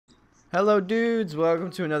Hello dudes,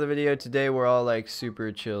 welcome to another video. Today we're all like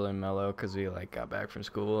super chill and mellow because we like got back from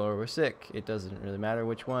school or we're sick. It doesn't really matter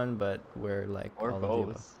which one, but we're like Or all of the above.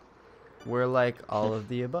 both. We're like all of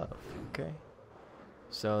the above, okay?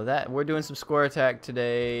 So that we're doing some score attack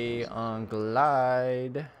today on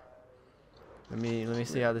Glide. Let me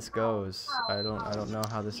see how this goes. I don't know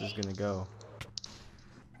how this is gonna go.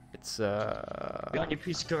 It's Got your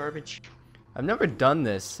piece of garbage. I've never done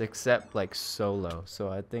this except like solo, so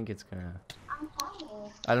I think it's gonna.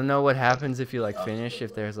 I don't know what happens if you like finish,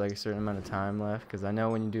 if there's like a certain amount of time left, because I know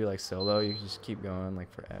when you do like solo, you can just keep going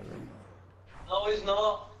like forever. No, he's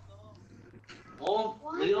not. Oh,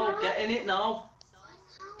 Leo, get in it now.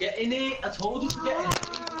 Get in it. I told you to get in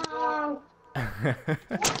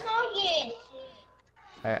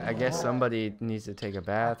it. I guess somebody needs to take a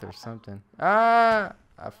bath or something. Ah,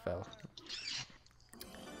 I fell.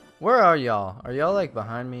 Where are y'all? Are y'all like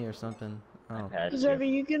behind me or something? Oh. Zevy,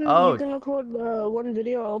 you can record one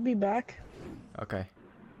video. I'll be back. Okay.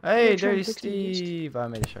 Hey, I'm trying Dirty to fix the beast. Steve! I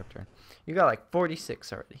made a sharp turn. You got like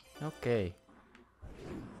 46 already. Okay.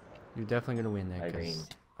 You're definitely gonna win that. Cause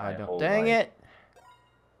I don't. Dang it!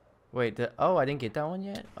 Wait. Oh, I didn't get that one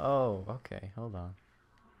yet. Oh, okay. Hold on.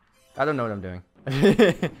 I don't know what I'm doing.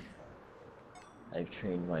 I've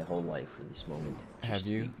trained my whole life for this moment. Have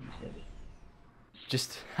you?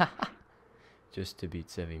 Just to beat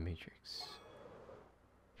Zevy Matrix.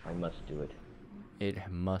 I must do it. It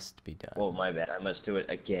must be done. Well, my bad. I must do it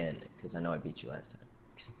again, because I know I beat you last time.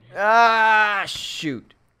 Ah,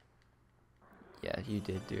 shoot. Yeah, you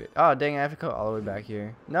did do it. Oh, dang, I have to go all the way back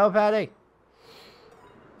here. No, Patty!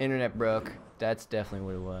 Internet broke. That's definitely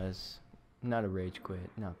what it was. Not a rage quit.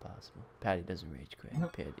 Not possible. Patty doesn't rage quit.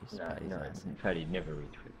 Patty's awesome. Patty never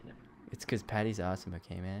reached for it. Never. It's because Patty's awesome,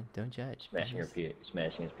 okay, man? Don't judge. Smashing his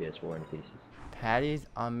PS4 in pieces. Patty's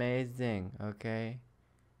amazing, okay?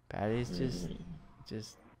 Patty's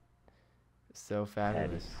just so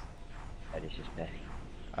fabulous. Patty's just Patty.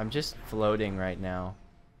 I'm just floating right now.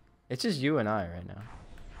 It's just you and I right now.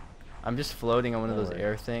 I'm just floating on one of those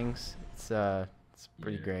air things. It's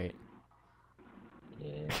pretty great.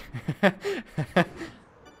 Yeah.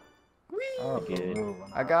 Whee! Oh, good.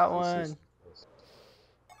 I got one.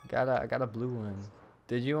 I got a blue one.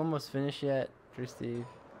 Did you almost finish yet, for Steve?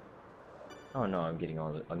 Oh no, I'm getting all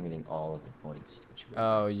of the points.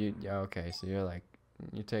 Oh, yeah, okay. So you're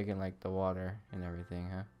taking like the water and everything,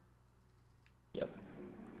 huh? Yep.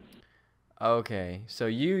 Okay, so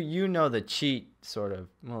you know the cheat sort of.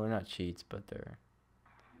 Well, they're not cheats, but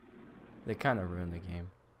they kind of ruin the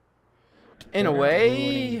game. In a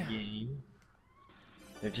way.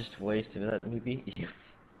 They're just ways to let me beat you.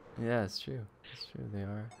 Yeah, it's true. It's true. They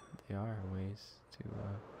are ways to.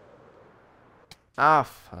 Ah.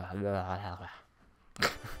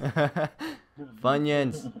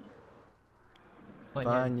 Funyuns.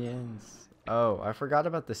 Funyuns. Oh, I forgot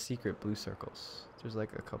about the secret blue circles. There's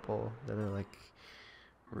like a couple that are like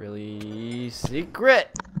really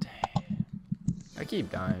secret. I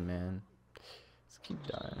keep dying, man. Just keep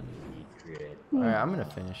dying. Alright, I'm gonna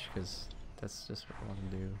finish because that's just what I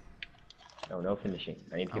want to do. No finishing.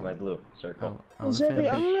 I need to get my blue circle.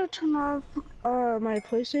 Zevy, I'm gonna turn off my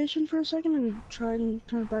PlayStation for a second and try and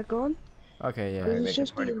turn it back on. Okay, yeah. It's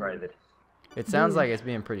just private. It sounds like it's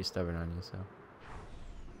being pretty stubborn on you, so.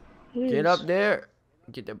 Get up there.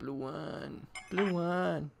 Get the blue one. Blue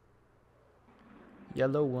one.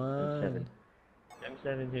 Yellow one.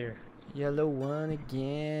 M7's here. Yellow one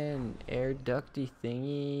again. Air ducty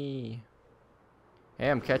thingy. Hey,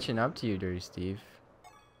 I'm catching up to you, Dirty Steve.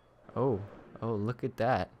 Oh, look at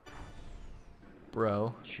that.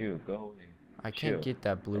 Bro. Shoo, go. I can't get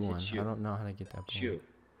that blue one. I don't know how to get that blue one.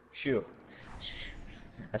 Shoo.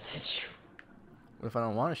 I said shoo. What if I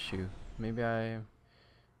don't want to shoe? Maybe I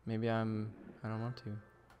don't want to.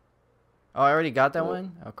 Oh, I already got that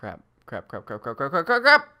one? Oh, crap. Crap.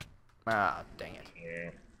 Ah, dang it.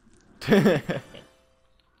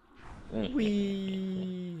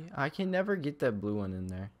 Wee. I can never get that blue one in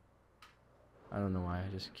there. I don't know why. I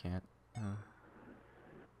just can't.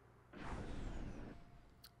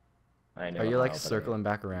 I know. Are you like circling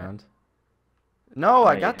back around? No,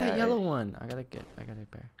 I got that yellow one. I gotta get back. I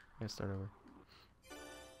gotta start over.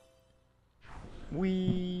 Wee.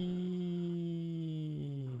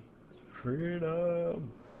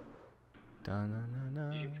 Freedom.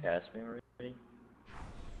 Da-na-na-na. Did you pass me already?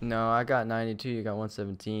 No, I got 92. You got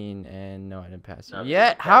 117, and no, I didn't pass you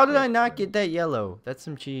yet. How did I not get that yellow? That's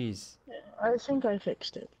some cheese. I think I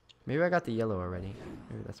fixed it. Maybe I got the yellow already.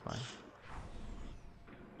 Maybe that's fine.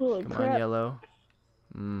 Holy Come crap. on, yellow.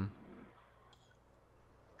 Alright,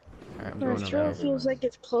 I'm My going throat over there. feels like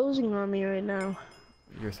it's closing on me right now.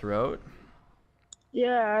 Your throat?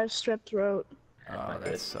 Yeah, I have strep throat. That's Oh, not that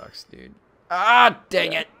good. sucks, dude. Ah,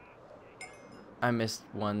 dang it! I missed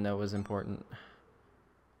one that was important.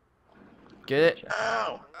 Get it?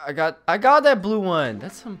 Ow! I got that blue one.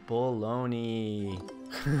 That's some baloney.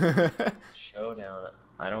 Showdown.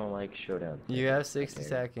 I don't like showdown. You have things. 60 Okay.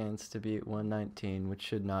 seconds to beat 119, which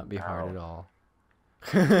should not be hard at Ow. all.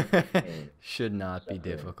 Okay. Should not be Suffering.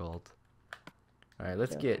 difficult. Alright,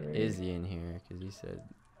 let's get Suffering. Izzy in here, because he said...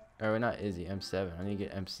 Or not Izzy, M7. I need to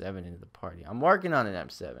get M7 into the party. I'm working on an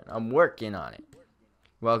M7. I'm working on it.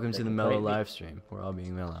 Welcome to the Second mellow fight. live stream. We're all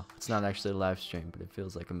being mellow. It's not actually a live stream, but it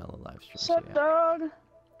feels like a mellow live stream. Sup, So yeah, dog?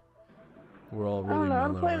 we're all I really don't know. I'm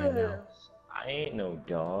mellow playing right with now. this. I ain't no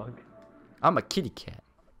dog. I'm a kitty cat.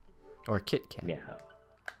 Or a kit cat. Meow.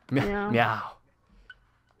 Meow. Meow. Meow.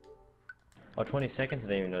 Oh, 20 seconds. I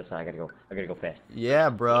didn't even notice. I gotta go. I gotta go fast. Yeah,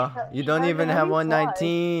 bro. You don't even How have do you fly?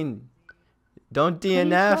 119. Don't do you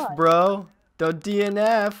DNF, fly? bro. Don't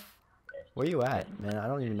DNF. Where you at, man? I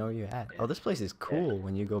don't even know where you at. Oh, this place is cool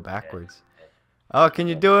when you go backwards. Oh, can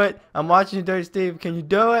you do it? I'm watching you, Dirty Steve. Can you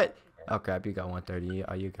do it? Oh, crap. You got 130.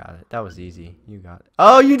 Oh, you got it. That was easy. You got it.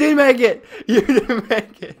 Oh, you did make it. You didn't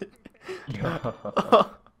make it.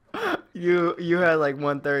 You had like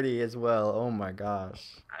 130 as well. Oh, my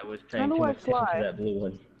gosh. I was How paying do too I much attention fly? to that blue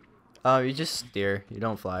one. Oh, you just steer. You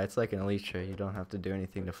don't fly. It's like an Elytra. You don't have to do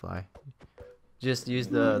anything to fly. Just use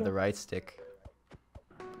the right stick.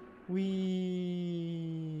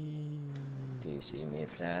 Wee. Do you see me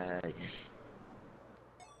fly?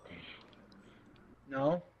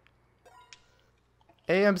 No.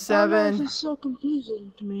 Oh, no, this AM7. is so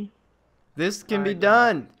confusing to me. This can be Hi,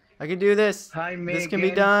 done. I can do this. Hi, This can be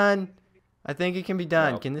Megan. done. I think it can be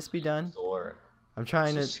done. No. Can this be done? Score. I'm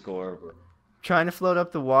trying It's a to score, bro. float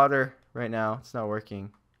up the water right now. It's not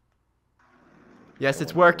working. Yes, I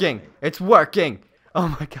it's wonder working. why. It's working. Oh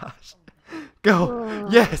my gosh. Go.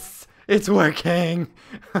 Yes, it's working.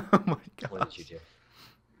 Oh my What gosh. did you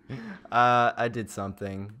do? I did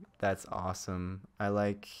something. That's awesome.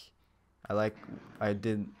 I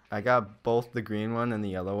got both the green one and the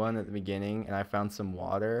yellow one at the beginning, and I found some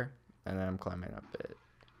water, and then I'm climbing up it.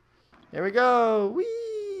 Here we go.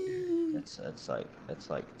 Whee! That's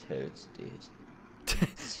like toads, dude.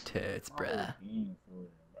 Toots, bruh.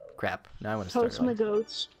 Crap. Now I want to start. Toast my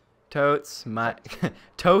goats. Totes my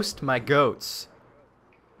toast my goats,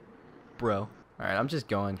 bro. All right, I'm just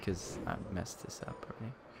going because I messed this up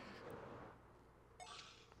already.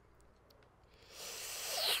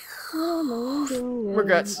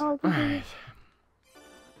 Regrets. Oh, All right. I think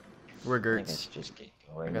I Regrets. should just get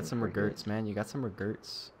going. I got some and forget. regrets, man. You got some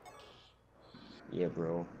regrets. Yeah,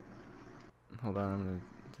 bro. Hold on, I'm gonna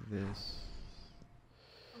do this.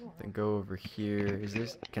 Then go over here. Is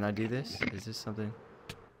this? Can I do this? Is this something?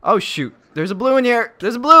 Oh shoot! There's a blue in here.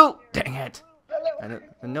 There's a blue. Dang it!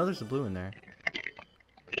 I know there's a blue in there.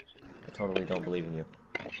 I totally don't believe in you.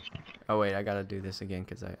 Oh wait, I gotta do this again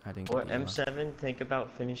because I didn't. get What, the blue one. M7? Think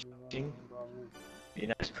about finishing? Be a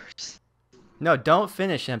nice person. No, don't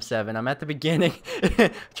finish M7. I'm at the beginning,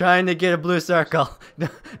 trying to get a blue circle.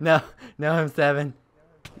 No, M7.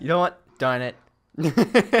 You don't want. Darn it.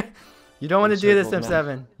 You don't want to do this, circles now.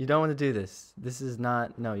 M7. You don't want to do this. This is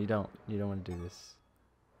not. No, you don't. You don't want to do this.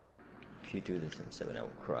 If you do this M7, I will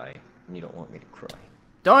cry. And you don't want me to cry.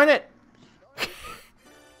 Darn it!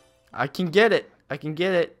 I can get it. I can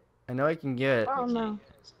get it. I know I can get it. Oh no.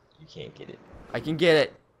 You can't get it. I can get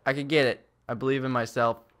it. I can get it. I believe in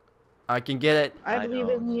myself. I can get it. I I believe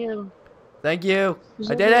know. in you. Thank you. I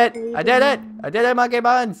Zevy, did it. believe I did in it. you. I did it, Monkey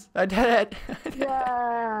Buns. I did it.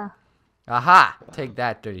 Yeah. Aha! Take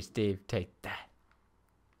that, Dirty Steve. Take that.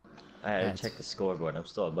 I had That's- to check the scoreboard. I'm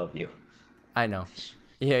still above you. I know.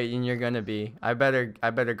 Yeah, and you're gonna be. I better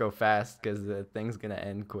go fast because the thing's gonna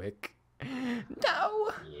end quick.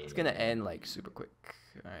 No! It's gonna end like super quick.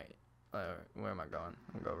 Alright. Where am I going?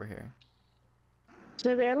 I'm gonna go over here.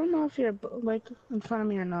 Zevy, I don't know if you're like in front of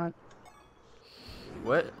me or not.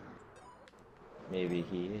 What? Maybe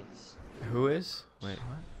he is. Who is? Wait,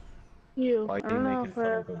 what? You. Why I are you don't know making if fun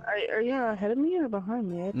of him? are you ahead of me or behind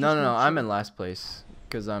me? I No, just no, want I'm to- in last place.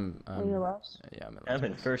 Because I'm. Oh, you're last. Yeah, I'm in last I'm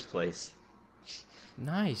in place. first place.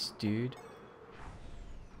 Nice, dude.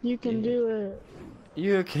 You can Yeah. do it.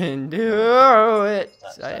 You can do it.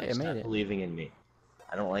 Stop I made it. believing in me.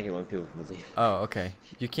 I don't like it when people believe. Oh, okay.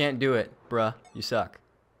 You can't do it, bruh. You suck.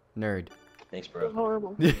 Nerd. Thanks, You're bro.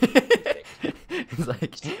 horrible. It's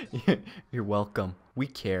like, you're welcome. We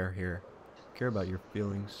care here. Care about your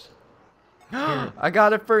feelings. I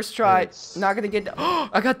got it first try. Yes. Not gonna get.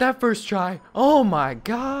 I got that first try. Oh my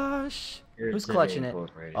gosh. You're Who's Zevy clutching it?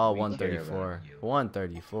 Incorporated. Oh, We care about 134. you.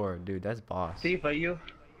 134. Dude, that's boss. Steve, are you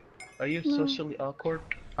No. socially awkward?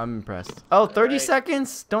 I'm impressed. Oh, 30 Alright.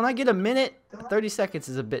 seconds? Don't I get a minute? 30 seconds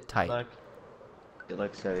is a bit tight. Good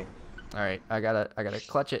luck, Zevy. Alright, I gotta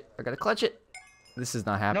clutch it. I gotta clutch it. This is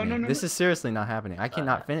not happening. no, This no. is seriously not happening. I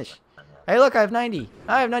cannot finish. Hey, look, I have 90.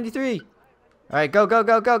 I have 93. Alright, go, go,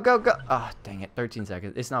 go, go, go, go. Oh, dang it. 13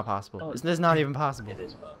 seconds. It's not possible. Oh. It's not even possible. It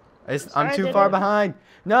is fun. I'm I too did far it. behind.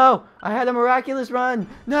 No, I had a miraculous run.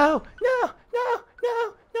 No, no, no,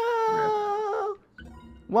 no, no.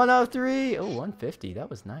 103. Oh, 150. That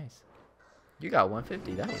was nice. You got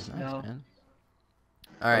 150. That was nice, No. man.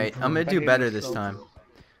 All right, I'm going to do That better game this is so time. good.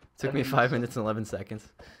 Took me That game is 5 so minutes and 11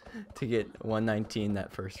 seconds to get 119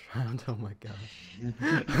 that first round. Oh my gosh.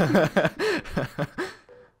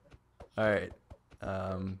 All right.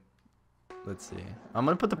 Let's see. I'm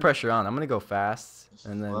gonna put the pressure on. I'm gonna go fast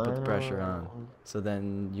and then put the pressure on. So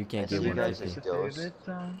then you can't I get see you guys 150. as ghosts.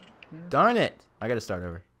 Darn it! I gotta start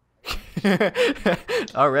over.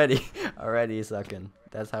 Already sucking.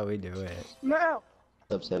 That's how we do it. No.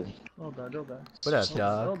 What's up, Zevy? Hold on, hold on. What up,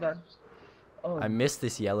 dog? Hold on. Oh, I missed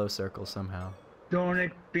this yellow circle somehow. darn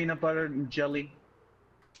it, peanut butter and jelly.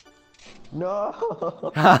 No!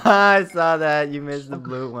 I saw that. You missed the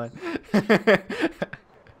blue one.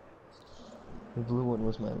 The blue one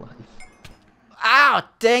was my life. Ow!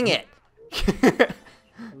 Dang it!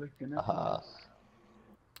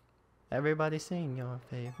 Everybody sing your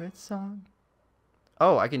favorite song.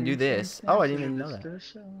 Oh, I can do this. Oh, I didn't even know that.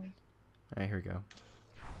 Alright, here we go.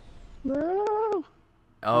 No.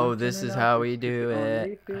 Oh, this is how we do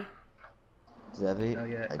it. Zevy, Oh,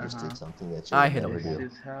 yeah, I just did something that you I would hit never him. do.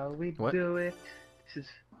 This is how we What? do it. This is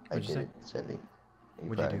I What'd you did it, Zevy. You What'd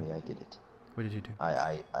you proud of do? me, I did it. What did you do?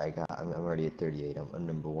 I'm already at 38. I'm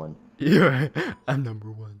number 1. I'm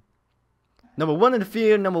number 1. Number 1 in the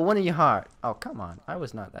field, number 1 in your heart. Oh, come on. I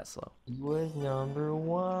was not that slow. You was number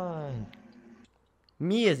 1.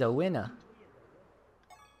 Me is a winner.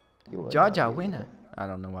 You was Jar Jar not winner. I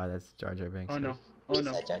don't know why that's Jar Jar Binks. oh no, oh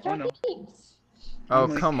no, oh no. Oh,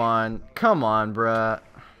 my- come on. Come on, bruh.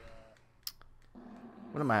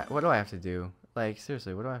 What do I have to do? Like,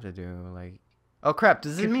 seriously, what do I have to do? Like, oh crap,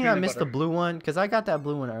 does this Kiss mean I peanut missed the butter. blue one? Because I got that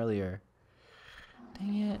blue one earlier.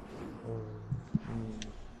 Dang it.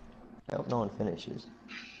 I hope no one finishes.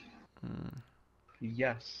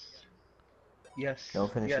 Yes. Yes. No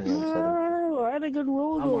finishing Yes. on 7. No. I had a good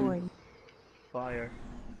roll I'm on going. Fire.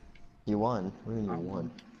 You won. What do you mean you I'm won?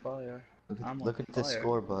 on fire. I'm on Look at the fire.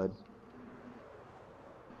 score, bud.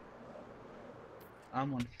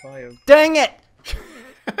 I'm on fire. Dang it!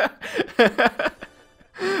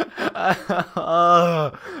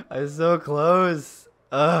 Oh, I was so close.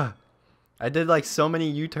 I did like so many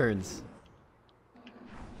U-turns.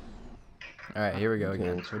 Alright, here we go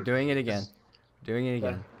again. We're doing it again. Doing it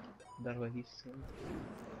again. That's what he said.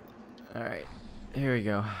 Alright, here we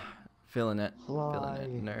go. Feeling it. Feeling Fly.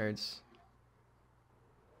 it, nerds.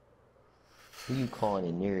 Who you calling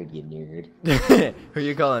a nerd, you nerd? Who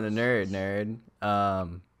you calling a nerd?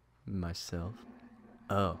 Myself.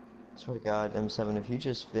 Oh. Swear to God, M7, if you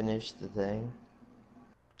just finish the thing.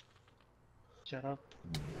 Shut up.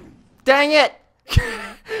 Dang it!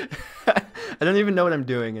 I don't even know what I'm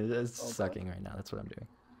doing. It's sucking right now. That's what I'm doing.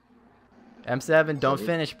 M7, don't Did it?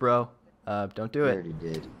 finish, bro. Don't do You it. already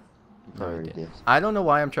did. You No, I already did. did. I don't know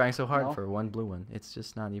why I'm trying so hard No. for one blue one. It's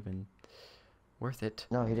just not even worth it.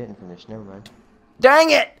 No, he didn't finish. Never mind. Dang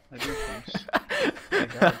it! I did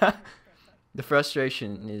finish. got The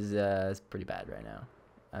frustration is pretty bad right now.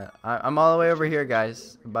 I'm all the way over here,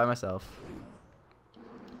 guys, by myself.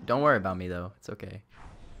 Don't worry about me though. It's okay.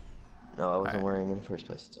 No, I wasn't Alright. worrying in the first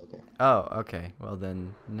place. It's okay. Oh, okay. Well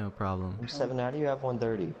then, no problem. M7, how do you have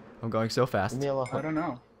 130? I'm going so fast. Leave me alone. I don't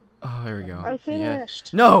know. Oh, here we go. I Yeah.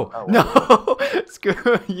 finished. No, Oh, no,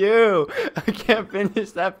 screw you. I can't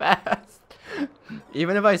finish that fast.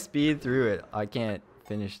 Even if I speed through it, I can't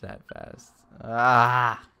finish that fast.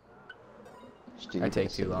 Ah, Just do I your take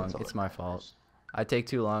best, too that's long. all It's that my matters. fault. I take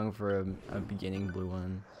too long for a beginning blue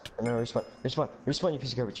one. No, respawn, respawn, respawn, you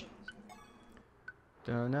piece of garbage.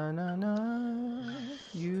 Da na na na,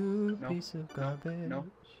 you No, piece of garbage. no.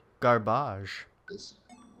 Garbage. Yes.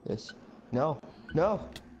 Yes. No. No.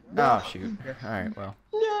 Oh shoot. Yes. All right. Well.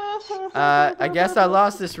 No. I guess I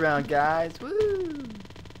lost this round, guys. Woo!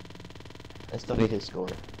 I still beat his score.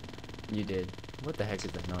 You did. What the heck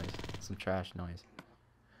is that noise? Some trash noise.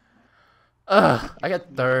 Ugh, I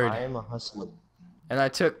got third, I am a hustler. and I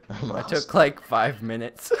took I'm a I hustler. took like 5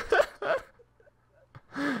 minutes.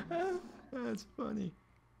 That's funny.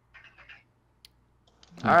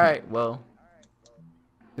 All right, well,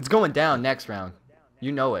 it's going down next round.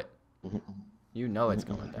 You know it. You know it's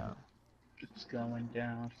going down. It's going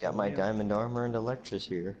down. Got for my you. diamond armor and Electra's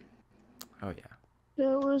here. Oh yeah.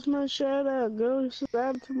 Yeah, where's my shout out? Go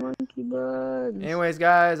subscribe to Monkey Buns. Anyways,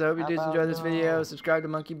 guys, I hope you How did about enjoy this video. no? Subscribe to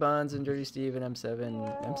Monkey Buns and Dirty Steve and M7.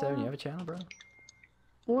 M7, you have a channel, bro?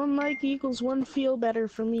 1 like equals 1 feel better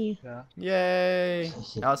for me. Yeah. Yay!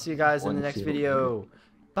 I'll see you guys in the One next feel video.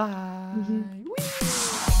 Bye. Whee!